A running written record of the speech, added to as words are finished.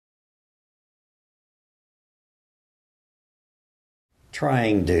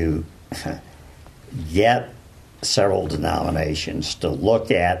trying to get several denominations to look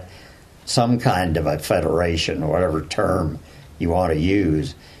at some kind of a federation, whatever term you want to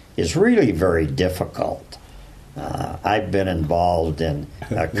use, is really very difficult. I've been involved in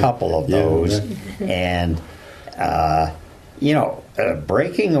a couple of those, and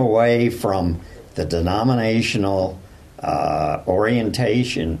breaking away from the denominational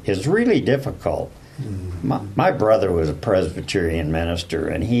orientation is really difficult. My brother was a Presbyterian minister,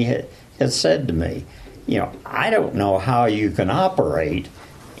 and he had said to me, I don't know how you can operate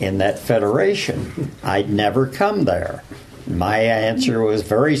in that federation. I'd never come there. My answer was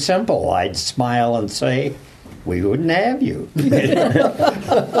very simple. I'd smile and say, we wouldn't have you.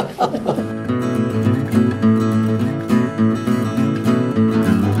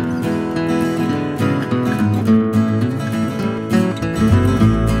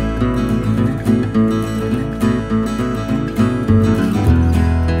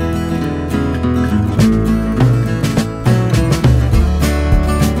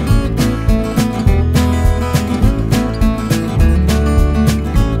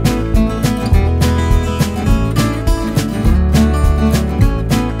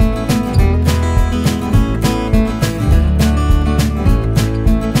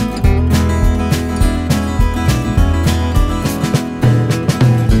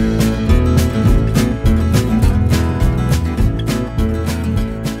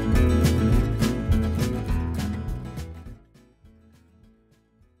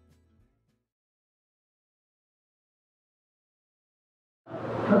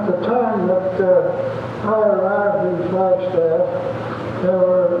 At the time that I arrived in Flagstaff, there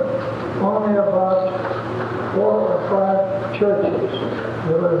were only about 4 or 5 churches.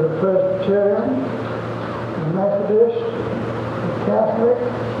 There was a Presbyterian, a Methodist, a Catholic,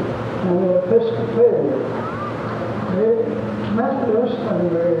 and the Episcopalian. The Methodist and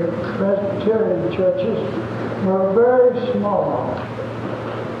the Presbyterian churches were very small.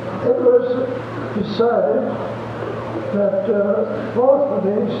 It was decided that both of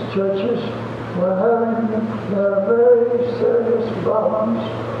these churches were having their very serious problems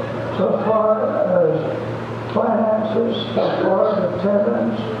so far as finances, so far as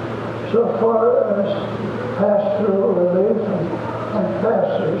attendance, so far as pastoral relief and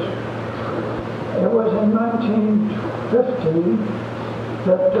pastors. It was in 1915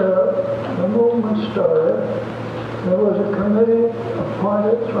 that the movement started. There was a committee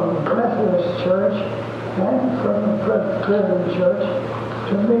appointed from the Methodist Church and from the Presbyterian Church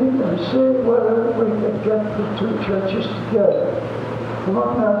to meet and see whether we could get the 2 churches together.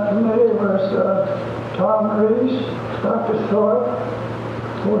 Among that committee was Tom Reese, Dr. Thorpe,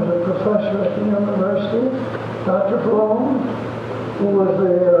 who was a professor at the university, Dr. Bloom, who was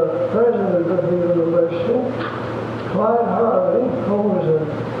the president of the university, Clyde Harvey, who was a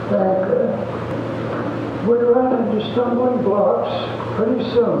banker. We ran into stumbling blocks pretty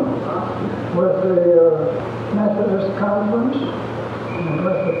soon with the Methodist Conference and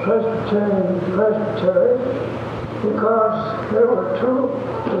with the Presbyterian Presbytery, because there were 2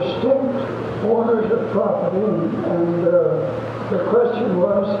 distinct owners of property, and the question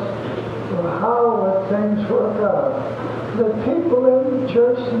was, well, how would things work out? The people in the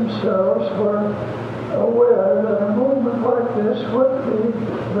church themselves were aware that a movement like this would be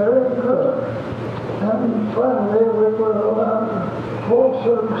very good. And finally, we were allowed to hold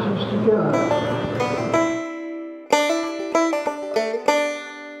services together.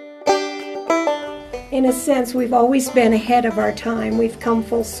 In a sense, we've always been ahead of our time. We've come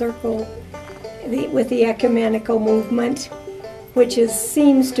full circle with the ecumenical movement, which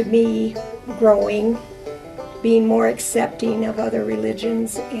seems to be growing, being more accepting of other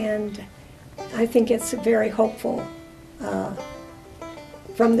religions, and I think it's very hopeful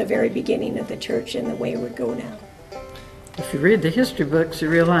from the very beginning of the church and the way we go now. If you read the history books, you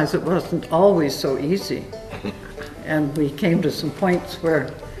realize it wasn't always so easy. And we came to some points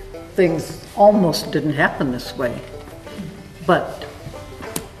where things almost didn't happen this way. But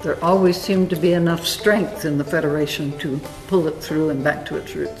there always seemed to be enough strength in the Federation to pull it through and back to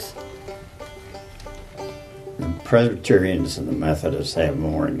its roots. The Presbyterians and the Methodists have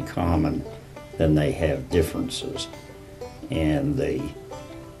more in common than they have differences. And the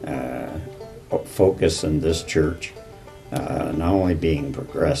focus in this church, not only being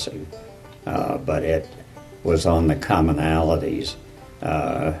progressive, but it was on the commonalities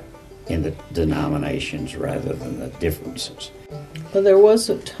in the denominations rather than the differences. Well, there was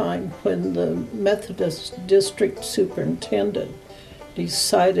a time when the Methodist district superintendent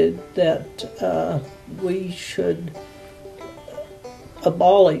decided that we should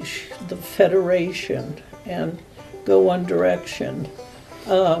abolish the Federation and go one direction.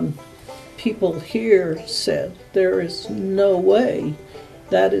 People here said there is no way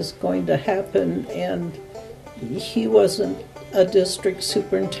that is going to happen, and he wasn't a district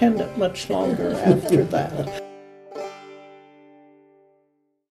superintendent much longer after that.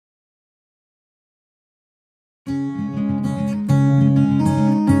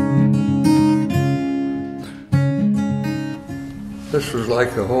 This was like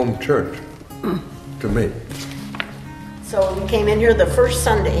a home church to me. So we came in here the first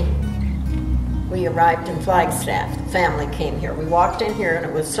Sunday. We arrived in Flagstaff. The family came here. We walked in here and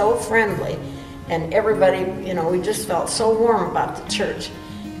it was so friendly, and everybody, you know, we just felt so warm about the church.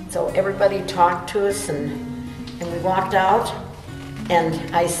 So everybody talked to us, and we walked out, and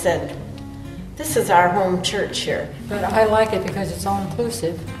I said, "This is our home church here." But I like it because it's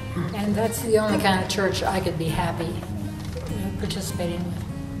all-inclusive, and that's the only kind of church I could be happy participating with.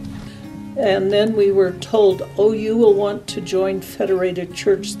 And then we were told, oh, you will want to join Federated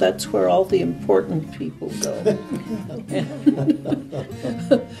Church. That's where all the important people go.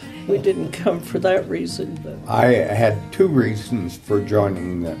 We didn't come for that reason. But I had two reasons for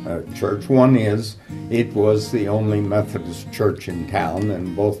joining the church. One is it was the only Methodist church in town,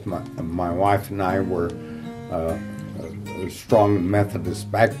 and both my wife and I were a strong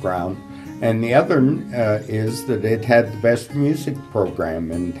Methodist background. And the other is that it had the best music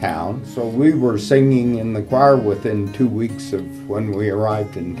program in town. So we were singing in the choir within 2 weeks of when we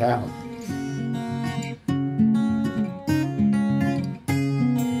arrived in town.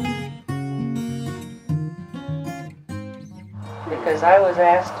 Because I was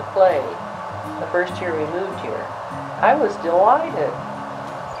asked to play the first year we moved here. I was delighted.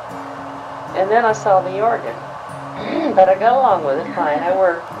 And then I saw the organ. But I got along with it fine.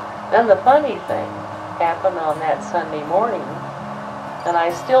 Then the funny thing happened on that Sunday morning, and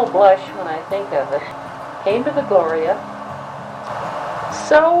I still blush when I think of it. Came to the Gloria.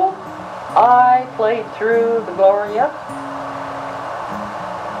 So I played through the Gloria,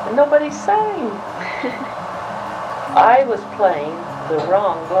 and nobody sang. I was playing the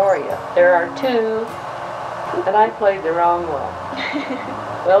wrong Gloria. There are two, and I played the wrong one.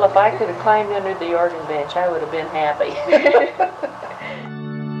 Well, if I could have climbed under the organ bench, I would have been happy.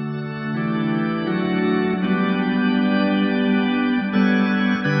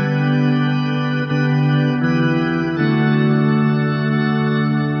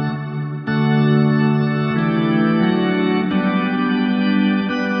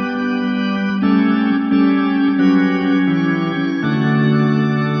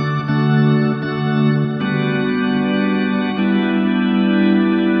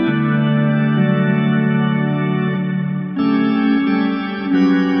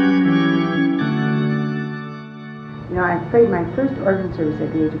 I played my first organ service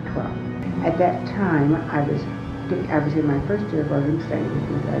at the age of 12. At that time, I was in my first year of organ study with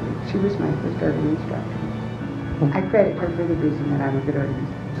Miss Ivy. She was my first organ instructor. I credit her for the reason that I'm a good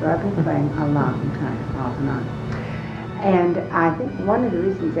organist. So I've been playing a long time, off and on. And I think one of the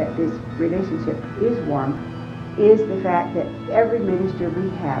reasons that this relationship is warm is the fact that every minister we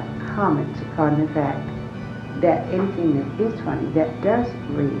have comments upon the fact that anything that is funny, that does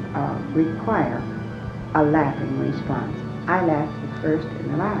require a laughing response. I laughed the first and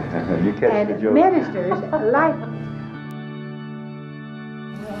the last. And ministers like it.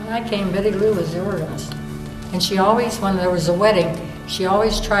 When I came, Betty Lou was the organist. And she always, when there was a wedding, she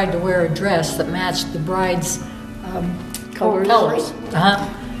always tried to wear a dress that matched the bride's colors.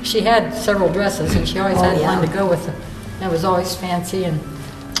 She had several dresses, and she always had one to go with it. That was always fancy and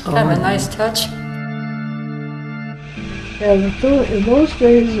kind of a nice touch. And in those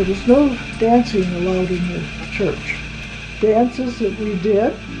days, there was no dancing allowed in the church. Dances that we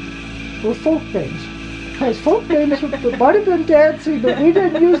did were folk games. Because folk games might have been dancing, but we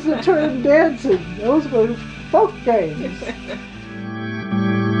didn't use the term dancing. Those were folk games.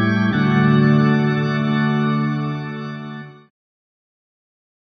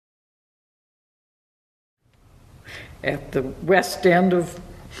 At the west end of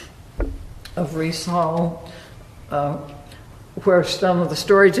Reese Hall, where some of the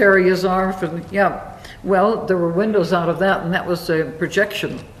storage areas are well, there were windows out of that, and that was a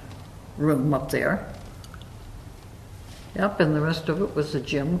projection room up there. Yep, and the rest of it was a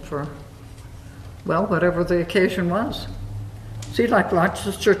gym for, well, whatever the occasion was. See, like lots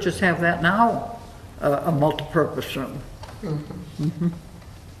of churches have that now, a multi-purpose room. Mm-hmm.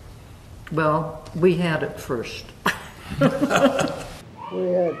 Mm-hmm. Well, we had it first. We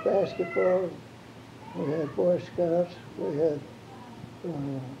had basketball, we had Boy Scouts, we had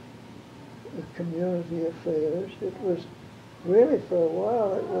community affairs. It was really, for a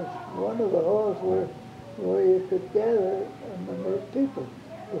while, it was one of the halls where where you could gather a number of people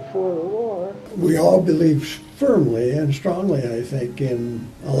before the war. We all believe firmly and strongly, I think, in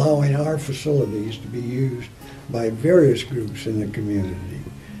allowing our facilities to be used by various groups in the community.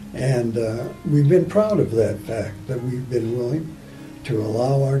 And we've been proud of that fact, that we've been willing to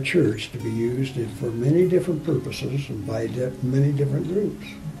allow our church to be used for many different purposes and by many different groups.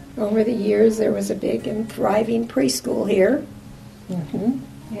 Over the years, there was a big and thriving preschool here.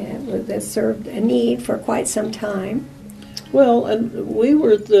 And that served a need for quite some time. Well, and we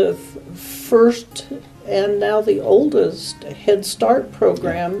were the first and now the oldest Head Start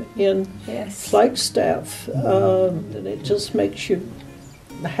program in Flagstaff. And it just makes you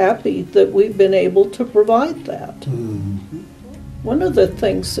happy that we've been able to provide that. One of the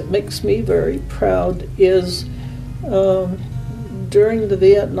things that makes me very proud is during the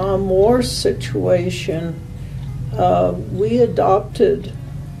Vietnam War situation, we adopted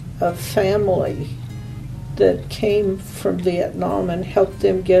a family that came from Vietnam and helped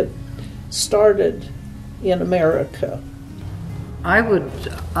them get started in America. I would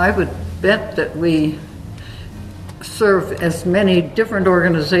bet that we serve as many different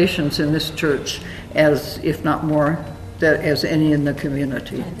organizations in this church as, if not more, as any in the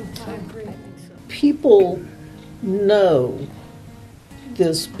community. People know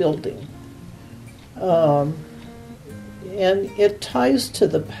this building. And it ties to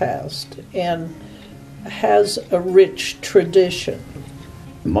the past and has a rich tradition.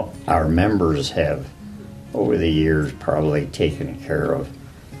 Our members have, over the years, probably taken care of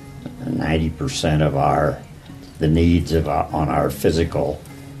 90% of the needs on our physical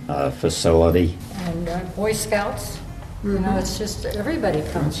facility. And Boy Scouts, you know, it's just everybody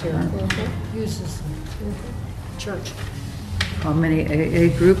comes here and uses the church. How many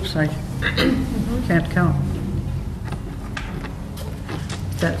AA groups? I can't count.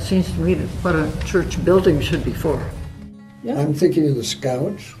 That seems to me what a church building should be for. Yeah. I'm thinking of the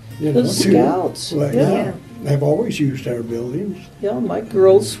Scouts. The Scouts, yeah. I've always used our buildings. Yeah, my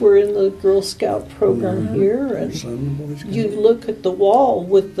girls were in the Girl Scout program here, and you look at the wall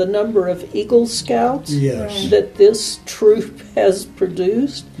with the number of Eagle Scouts that this troop has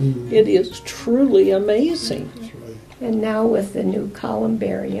produced. It is truly amazing. And now with the new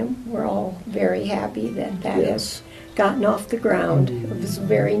columbarium, we're all very happy that has gotten off the ground. It was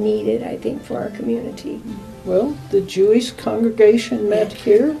very needed, I think, for our community. Well, the Jewish congregation met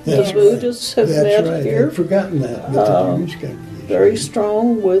here. The Buddhists have met here. I'd forgotten that. But the Jewish congregation. Very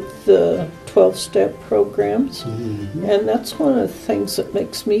strong with the 12-step programs. And that's one of the things that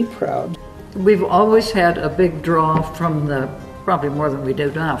makes me proud. We've always had a big draw from probably more than we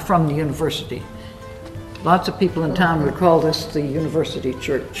do now, from the university. Lots of people in town would call this the university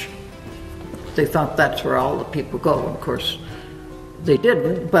church. They thought that's where all the people go. Of course, they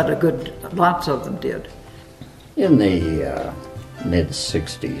didn't, but lots of them did. In the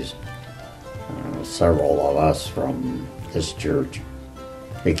mid-'60s, several of us from this church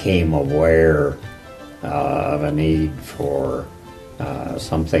became aware of a need for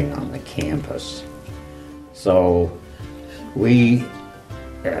something on the campus. So we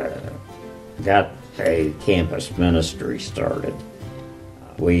got a campus ministry started.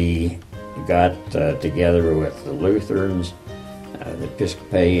 We got together with the Lutherans, the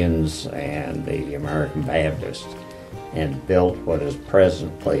Episcopalians, and the American Baptists, and built what is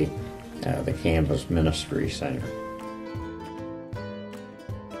presently the Campus Ministry Center.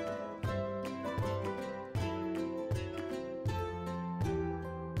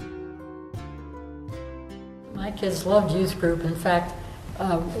 My kids loved youth group. In fact,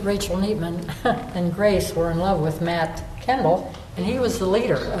 Rachel Neatman and Grace were in love with Matt Kendall, and he was the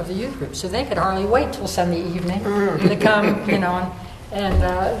leader of the youth group. So they could hardly wait till Sunday evening to come, you know,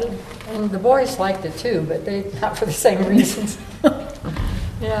 and the boys liked it too, but not for the same reasons.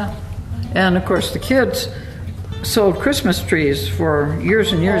 Yeah. And of course, the kids sold Christmas trees for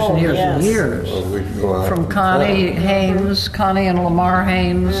years and years and years and years. Well, we can go out from Connie and Lamar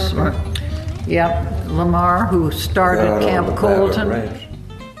Haynes. Lamar, who started Camp Colton.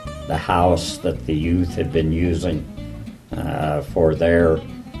 The house that the youth had been using for their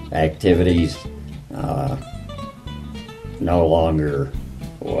activities no longer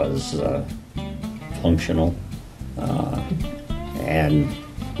was functional. And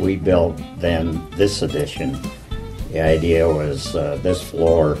we built then this addition. The idea was this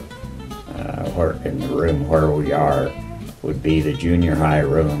floor, in the room where we are, would be the junior high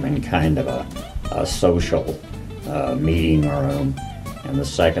room and kind of a social meeting room, and the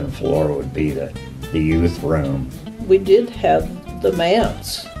second floor would be the youth room. We did have the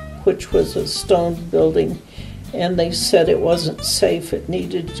manse, which was a stone building, and they said it wasn't safe. It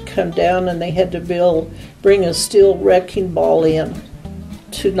needed to come down, and they had to bring a steel wrecking ball in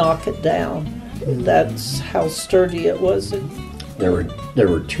to knock it down. That's how sturdy it was. There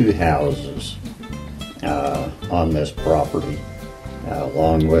were two houses on this property,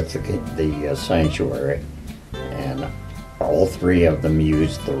 along with the sanctuary, and all three of them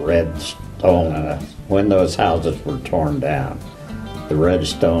used the red stone. When those houses were torn down, the red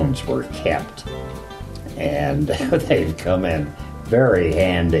stones were kept, and they've come in very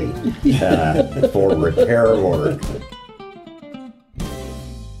handy for repair work.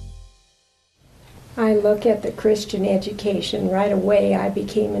 I look at the Christian education. Right away, I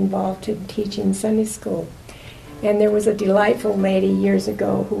became involved in teaching Sunday school. And there was a delightful lady years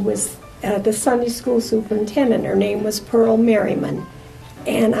ago who was the Sunday school superintendent. Her name was Pearl Merriman.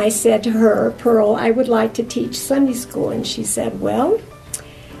 And I said to her, Pearl, I would like to teach Sunday school. And she said, well,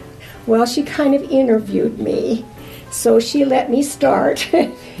 she kind of interviewed me. So she let me start.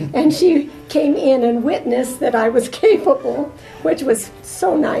 And she came in and witnessed that I was capable, which was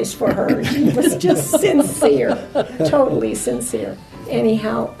so nice for her. She was just sincere, totally sincere.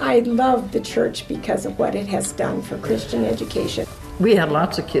 Anyhow, I love the church because of what it has done for Christian education. We had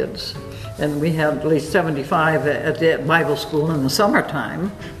lots of kids, and we had at least 75 at the Bible school in the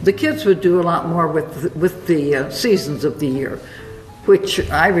summertime. The kids would do a lot more with the seasons of the year, which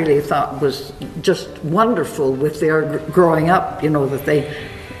I really thought was just wonderful with their growing up, that they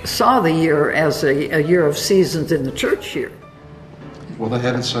saw the year as a year of seasons in the church year. Well, the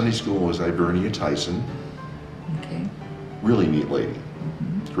head of Sunday school was Ibernia Tyson. Okay. Really neat lady.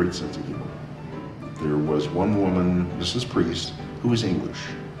 Great sense of humor. There was one woman, Mrs. Priest, who was English.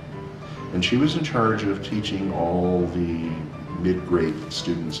 And she was in charge of teaching all the mid-grade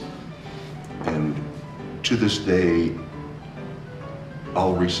students. And to this day,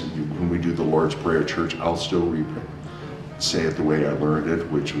 when we do the Lord's Prayer at church, I'll still say it the way I learned it,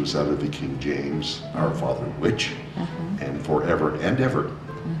 which was out of the King James, Our Father which, and forever and ever.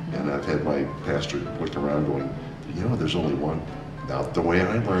 And I've had my pastor look around going, there's only one. Not the way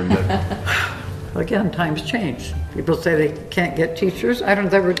I learned it. Again, times change. People say they can't get teachers.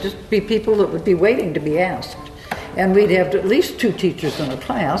 There would just be people that would be waiting to be asked. And we'd have at least 2 teachers in a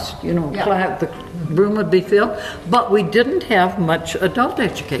class, the room would be filled. But we didn't have much adult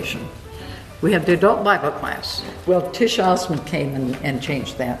education. We had the adult Bible class. Well, Tish Osmond came and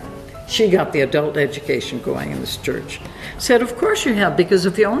changed that. She got the adult education going in this church. Said, of course you have, because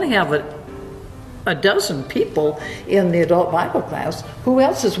if you only have a dozen people in the adult Bible class, who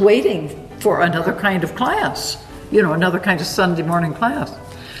else is waiting for another kind of class? Another kind of Sunday morning class.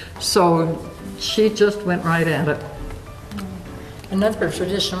 So she just went right at it. Another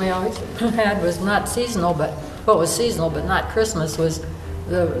tradition we always had was not seasonal, but what was seasonal but not Christmas was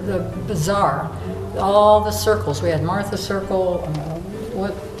the bazaar. All the circles. We had Martha Circle,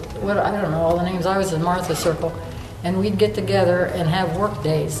 I don't know all the names. I was in Martha Circle. And we'd get together and have work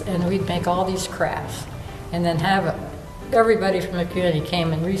days, and we'd make all these crafts. And then have everybody from the community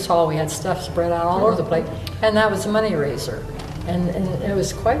came in Reese Hall. We had stuff spread out all over the place. And that was a money raiser. And it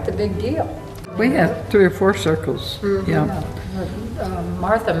was quite the big deal. We had 3 or 4 circles. Yeah.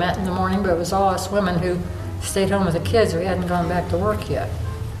 Martha met in the morning, but it was all us women who stayed home with the kids. We hadn't gone back to work yet.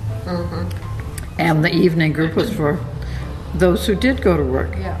 And the evening group was for those who did go to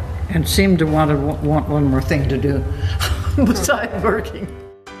work. Yeah. And seemed to want one more thing to do besides working.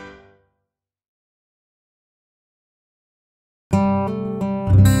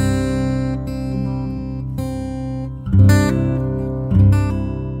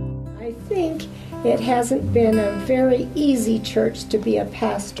 I think it hasn't been a very easy church to be a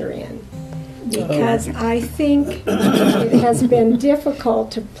pastor in, because I think it has been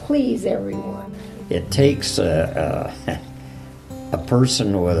difficult to please everyone. It takes a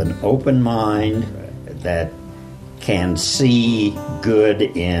person with an open mind that can see good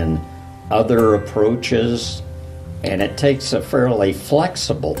in other approaches, and it takes a fairly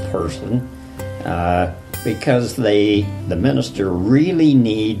flexible person because the minister really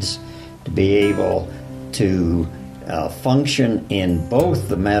needs to be able to function in both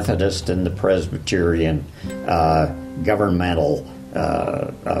the Methodist and the Presbyterian governmental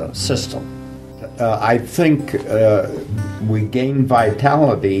system. I think we gain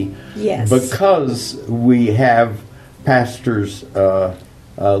vitality because we have pastors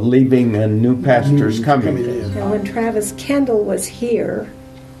leaving and new pastors coming. And when Travis Kendall was here,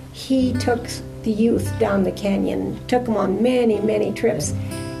 he took the youth down the canyon, took them on many, many trips,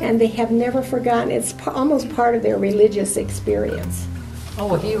 and they have never forgotten. It's almost part of their religious experience.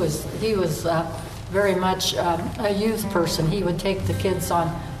 Oh, he was very much a youth person. He would take the kids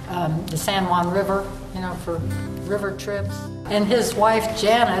on the San Juan River, for river trips. And his wife,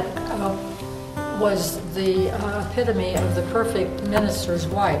 Janet, was the epitome of the perfect minister's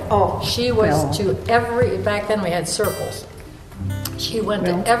wife. Oh, she was to every, back then we had circles. She went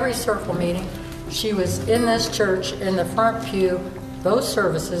to every circle meeting. She was in this church in the front pew, those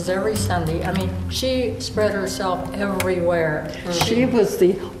services every Sunday. I mean, she spread herself everywhere. She was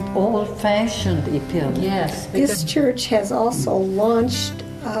the old-fashioned epitome. Yes. This church has also launched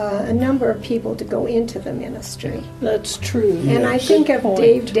a number of people to go into the ministry. That's true. And I think of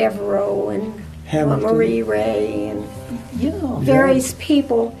Dave Devereaux and Marie Ray and various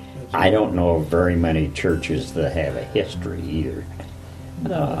people. I don't know of very many churches that have a history either.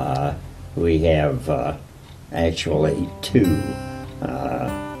 No. We have actually two.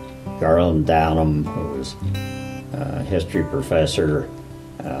 Garland Downham, who was a history professor,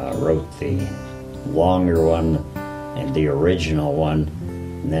 wrote the longer one and the original one.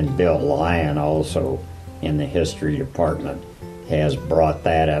 And then Bill Lyon, also in the history department, has brought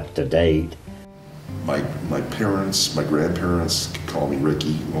that up to date. My parents, my grandparents could call me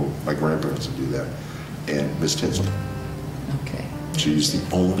Ricky. Well, my grandparents would do that. And Miss Tinsley. Okay. She's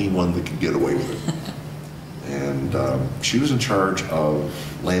the only one that could get away with it. And she was in charge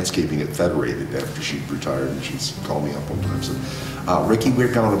of landscaping at Federated after she'd retired. And she'd call me up one time and said, Ricky,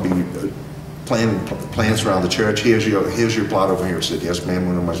 we're going to be planting plants around the church. Here's your plot over here. I said, yes, ma'am,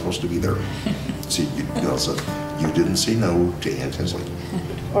 when am I supposed to be there? See, so you didn't say no to Aunt Tinsley.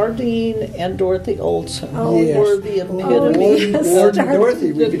 Ardeen and Dorothy Olson Yes. were the epitome Ward and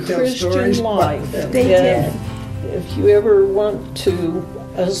Dorothy, we of the could tell stories Christian about life. them. They did. If you ever want to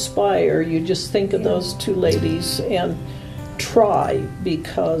aspire, you just think of those two ladies and try,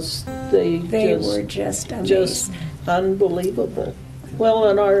 because they were just amazing. Unbelievable. Well,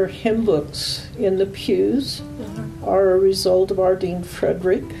 and our hymn books in the pews are a result of Ardeen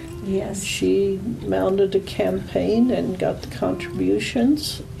Frederick. Yes. She mounted a campaign and got the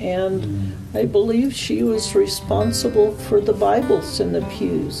contributions, and I believe she was responsible for the Bibles in the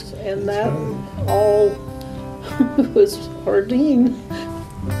pews, and that all was Ardeen.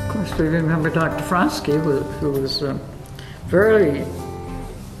 Of course, we remember Dr. Fronsky, who was very,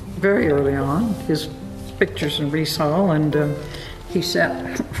 very early on. His pictures in Reese Hall, and he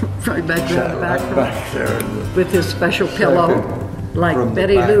sat right back there in the back room with his special pillow, like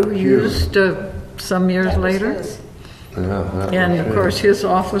Betty Lou used some years later. And of course, his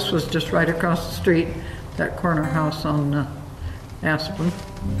office was just right across the street, that corner house on Aspen.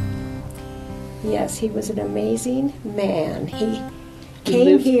 Yes, he was an amazing man. He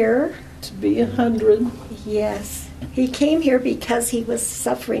came here to be 100. Yes. He came here because he was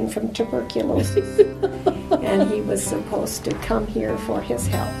suffering from tuberculosis. And he was supposed to come here for his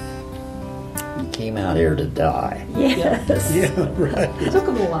health. He came out here to die. Yes. Yeah, right. It took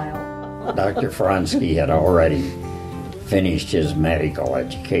him a while. Dr. Fronsky had already finished his medical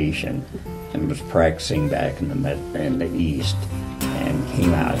education and was practicing back in the East, and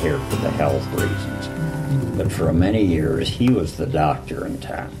came out here for the health reasons. But for many years, he was the doctor in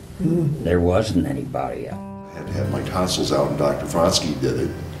town. There wasn't anybody else. I had to have my tonsils out, and Dr. Fronsky did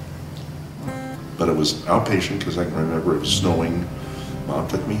it. But it was outpatient, because I can remember it was snowing. Mom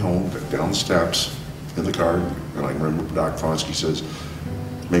took me home, down the steps in the car, and I remember Dr. Fronsky says,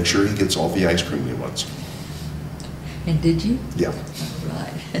 make sure he gets all the ice cream he wants. And did you? Yeah.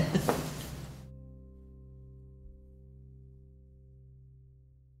 Right.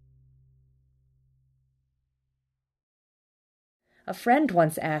 A friend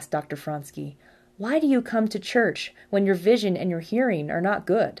once asked Dr. Fronsky, "Why do you come to church when your vision and your hearing are not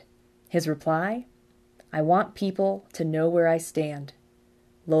good?" His reply, "I want people to know where I stand."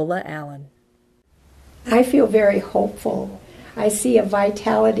 Lola Allen. I feel very hopeful. I see a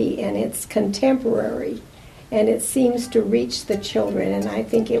vitality, and it's contemporary, and it seems to reach the children, and I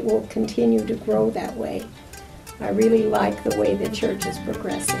think it will continue to grow that way. I really like the way the church is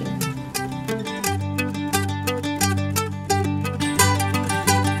progressing.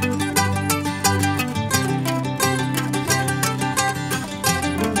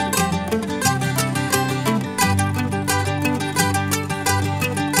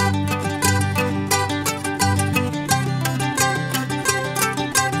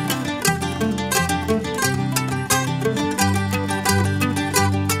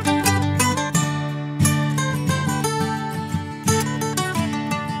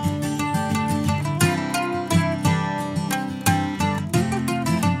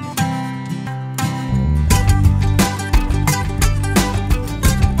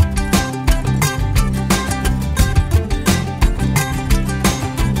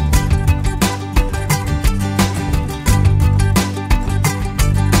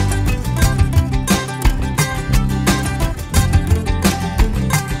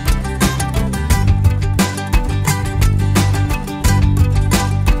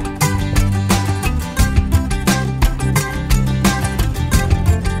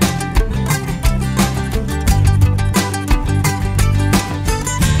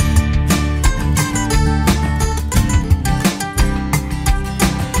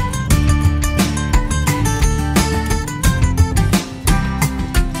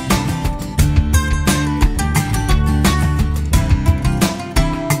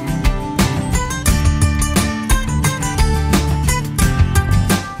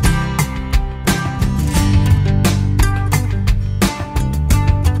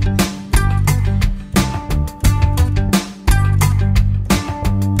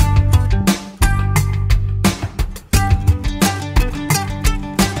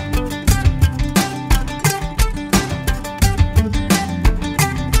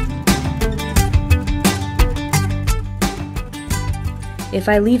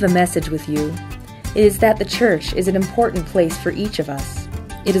 I leave a message with you, it is that the church is an important place for each of us.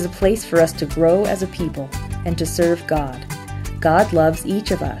 It is a place for us to grow as a people and to serve God. God loves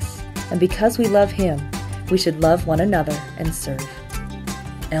each of us, and because we love Him, we should love one another and serve.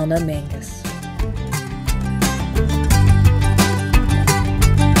 Elna Mangus.